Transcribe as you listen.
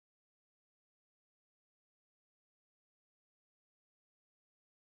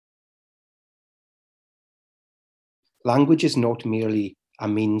language is not merely a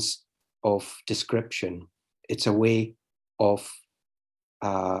means of description. It's a way of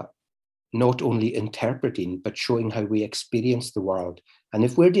not only interpreting, but showing how we experience the world. And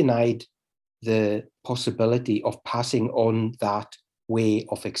if we're denied the possibility of passing on that way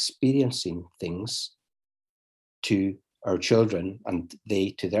of experiencing things to our children and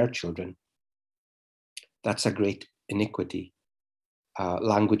they to their children, that's a great iniquity.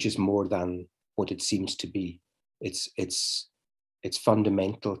 Language is more than what it seems to be. It's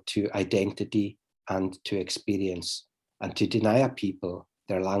fundamental to identity and to experience. And to deny a people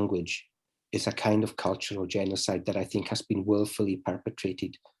their language is a kind of cultural genocide that I think has been willfully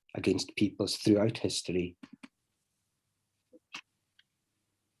perpetrated against peoples throughout history.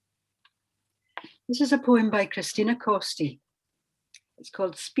 This is a poem by Christina Costi. It's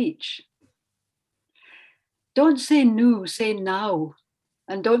called Speech. Don't say no, say now.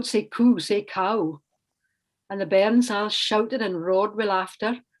 And don't say coo, say cow. And the bairns all shouted and roared with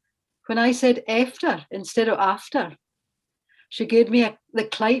laughter when I said efter instead of after. She gave me the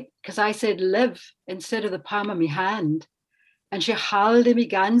clipe because I said live instead of the palm of my hand. And she howled in me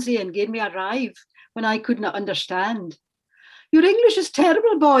gansy and gave me a rive when I could not understand. Your English is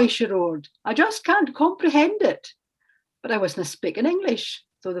terrible, boy, she roared. I just can't comprehend it. But I wasna speaking English,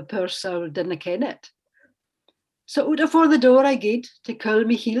 though the poor soul didna ken it. So out afore the door I gaed to cool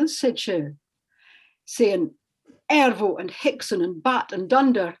me heels, said she, saying, Ervo and Hickson and Bat and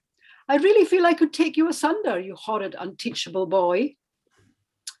Dunder, I really feel I could take you asunder, you horrid, unteachable boy.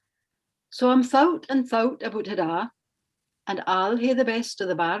 So I'm thought and thought about it a', and I'll hae the best of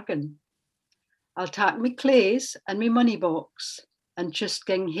the bargain. I'll tak me claes and me money box and just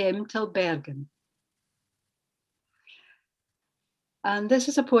ging hame till Bergen. And this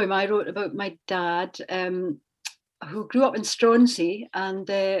is a poem I wrote about my dad, who grew up in Stronsay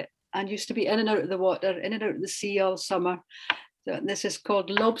and used to be in and out of the water, in and out of the sea all summer. So this is called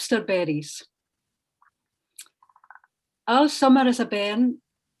Lobster Berries. All summer as a bairn,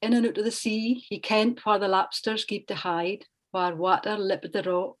 in and out of the sea, he kent where the lobsters keep to hide, where water lipped the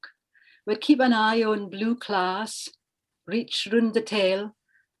rock, would keep an eye on blue class, reach round the tail,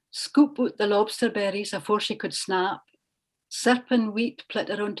 scoop out the lobster berries afore she could snap, sip and weep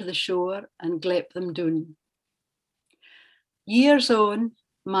plitter onto the shore and glep them down. Years on,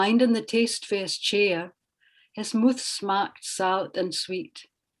 minding the taste-faced chair, his mouth smacked salt and sweet,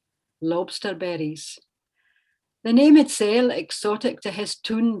 lobster berries. The name itself exotic to his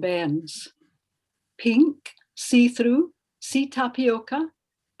toon bairns. Pink, see-through, sea tapioca,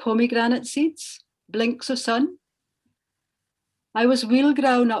 pomegranate seeds, blinks of sun. I was weel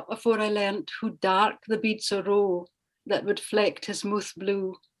grown up afore I learnt who dark the beads o' roe that would flecked his mouth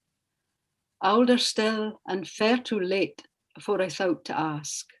blue. Older still and fair too late afore I thought to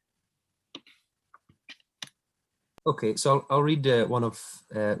ask. Okay, so I'll read one of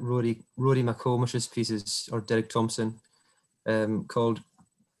Rory McComish's pieces, or Derek Thompson, called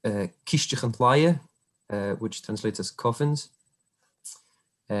Císteach an Tlaithe, which translates as coffins.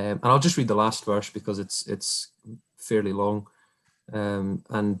 And I'll just read the last verse because it's fairly long.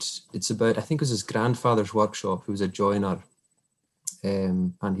 And it's about, I think it was his grandfather's workshop, who was a joiner.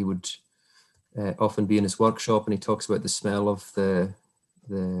 And he would often be in his workshop, and he talks about the smell of the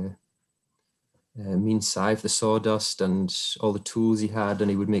mean scythe, the sawdust, and all the tools he had, and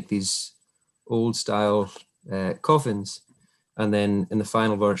he would make these old style coffins. And then in the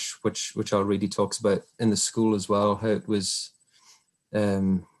final verse, which I'll read, he talks about in the school as well, how it was,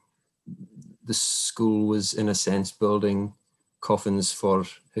 the school was in a sense building coffins for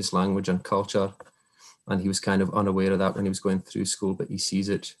his language and culture, and he was kind of unaware of that when he was going through school, but he sees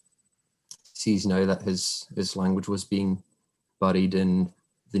now that his language was being buried in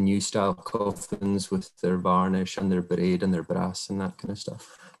the new style coffins with their varnish and their braid and their brass and that kind of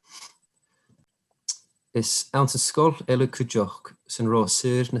stuff. Is aan sy skol ele cúideach san rá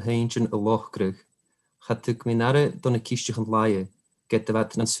suir na haintin a lochgrug, chatug mi nare don a císteach an tlaithe, get the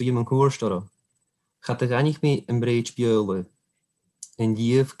vat an swim an cuairstara. Chatug anich mi an breid biole, in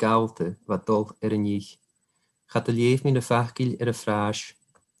liev gaulte wat dol an nich. Chatug liev mi na fachgil a frage,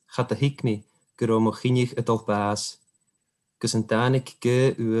 chatug hik mi gyro mo chinich a dol baas, gus an danig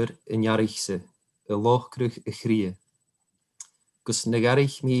ge uur in jarichse, a lochgrug a chrie. Gus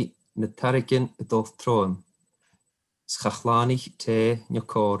negarich mi na tarikin a dol troam, schachlanig te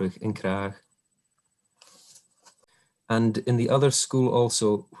njokorig in kraag. And in the other school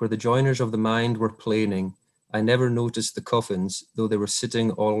also, where the joiners of the mind were planing, I never noticed the coffins, though they were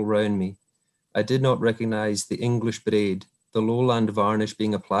sitting all round me. I did not recognize the English braid, the lowland varnish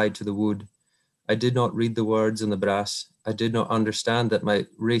being applied to the wood. I did not read the words on the brass. I did not understand that my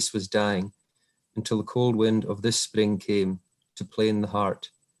race was dying. until the cold wind of this spring came to plane the heart,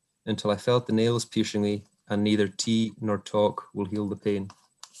 until I felt the nails piercing me, and neither tea nor talk will heal the pain.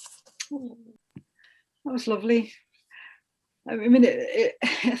 That was lovely. I mean,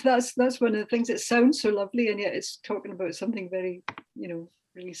 that's one of the things. It sounds so lovely, and yet it's talking about something very,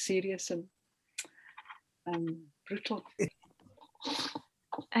 really serious and brutal.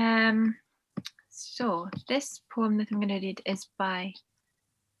 So this poem that I'm going to read is by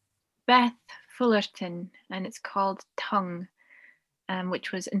Beth Fullerton, and it's called Tongue,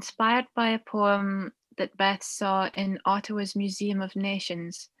 which was inspired by a poem that Beth saw in Ottawa's Museum of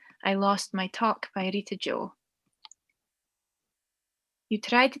Nations, I Lost My Talk by Rita Jo. You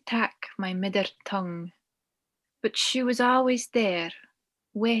tried to tack my midder tongue, but she was always there,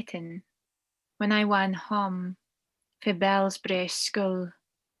 waiting, when I wan home, for Bellsbrae School.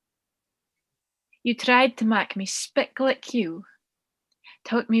 You tried to make me spick like you,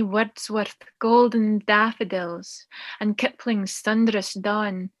 taught me Wordsworth golden daffodils and Kipling's thunderous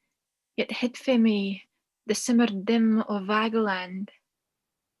dawn, yet hid fae me the simmer dim o' Vagoland.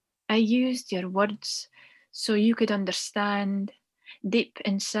 I used your words so you could understand. Deep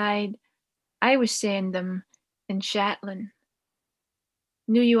inside, I was saying them in Shetland.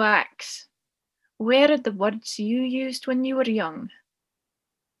 Knew you ax, where are the words you used when you were young?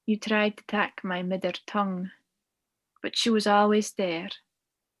 You tried to tack my midder tongue, but she was always there,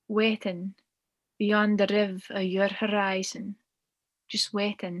 waiting beyond the riv of your horizon, just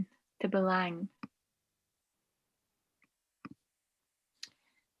waiting to belong.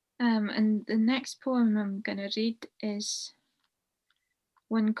 And the next poem I'm going to read is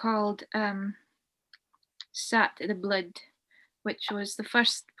one called Sat i' the Blood, which was the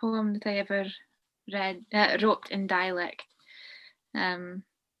first poem that I ever wrote in dialect. It's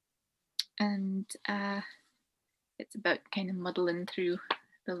about kind of muddling through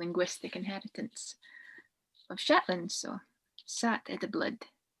the linguistic inheritance of Shetland, so Sat i' the Blood.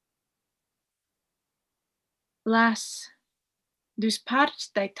 Lass, does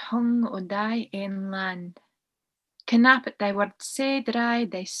parched thy tongue o' thy ain land, Knappet thy word sae dry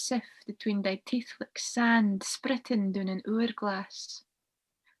thy sift between thy teeth like sand spritting down an hourglass.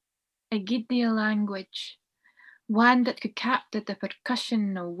 I gied thee a language, one that could capture the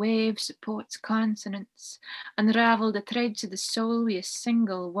percussion of waves that poets consonants, unravel the threads of the soul with a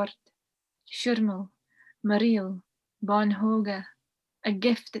single word. Shurmel, Mariel, Bon Hoga, a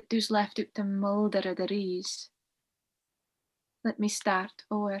gift that does left out to moulder of the rees. Let me start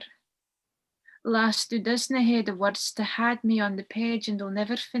o'er. Lass, do doesna hae the words to had me on the page, and they'll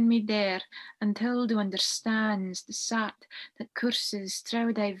never fin me there until thou understands the sat that courses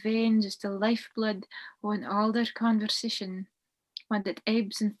through thy veins as the lifeblood o' an older conversation, when it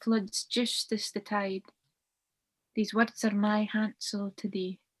ebbs and floods just as the tide. These words are my handsel to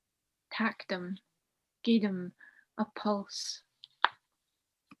thee. Tack them, gie them a pulse.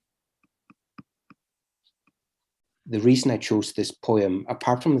 The reason I chose this poem,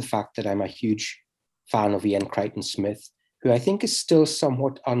 apart from the fact that I'm a huge fan of Ian Crichton Smith, who I think is still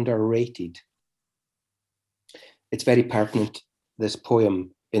somewhat underrated. It's very pertinent, this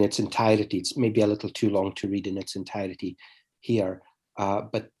poem in its entirety. It's maybe a little too long to read in its entirety here,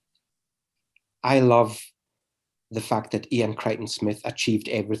 but I love the fact that Ian Crichton Smith achieved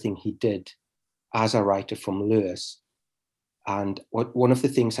everything he did as a writer from Lewis. And one of the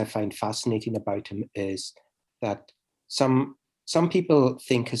things I find fascinating about him is that some people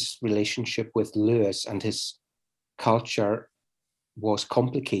think his relationship with Lewis and his culture was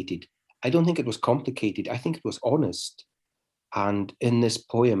complicated. I don't think it was complicated. I think it was honest. And in this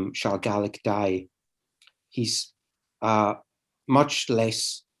poem, Shall Gaelic Die, he's much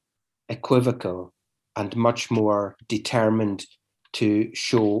less equivocal and much more determined to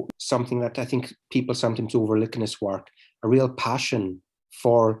show something that I think people sometimes overlook in his work, a real passion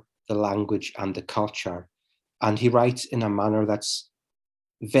for the language and the culture. And he writes in a manner that's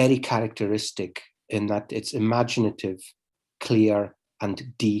very characteristic in that it's imaginative, clear, and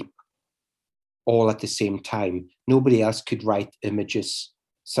deep, all at the same time. Nobody else could write images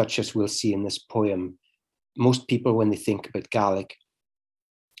such as we'll see in this poem. Most people, when they think about Gaelic,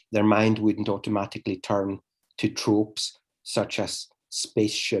 their mind wouldn't automatically turn to tropes such as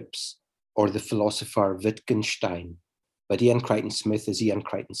spaceships or the philosopher Wittgenstein. But Ian Crichton Smith is Ian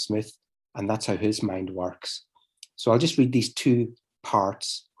Crichton Smith, and that's how his mind works. So I'll just read these two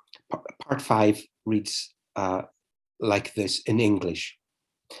parts. Part 5 reads like this in English.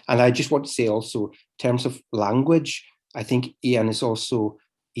 And I just want to say also, in terms of language, I think Ian is also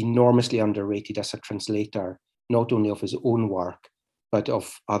enormously underrated as a translator, not only of his own work, but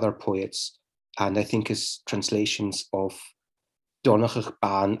of other poets. And I think his translations of Donachach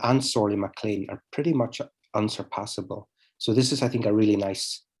Ban and Sorley MacLean are pretty much unsurpassable. So this is, I think, a really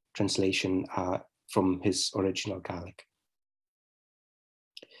nice translation from his original Gaelic.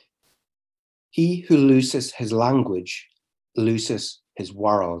 He who loses his language loses his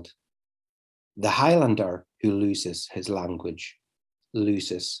world. The Highlander who loses his language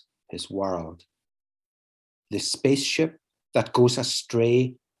loses his world. The spaceship that goes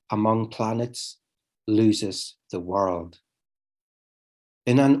astray among planets loses the world.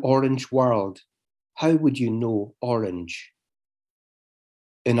 In an orange world, how would you know orange?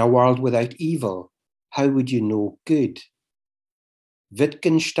 In a world without evil, how would you know good?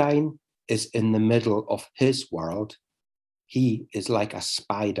 Wittgenstein is in the middle of his world. He is like a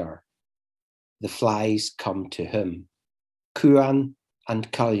spider. The flies come to him. Kuan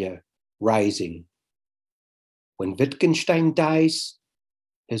and Kalya rising. When Wittgenstein dies,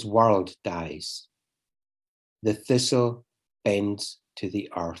 his world dies. The thistle bends to the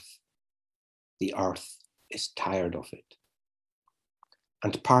earth. The earth is tired of it.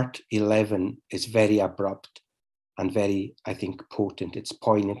 And part 11 is very abrupt and very, I think, potent. It's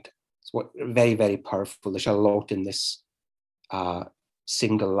poignant. It's very, very powerful. There's a lot in this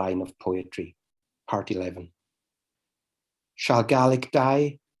single line of poetry. Part 11. Shall Gaelic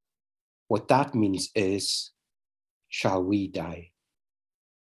die? What that means is, shall we die?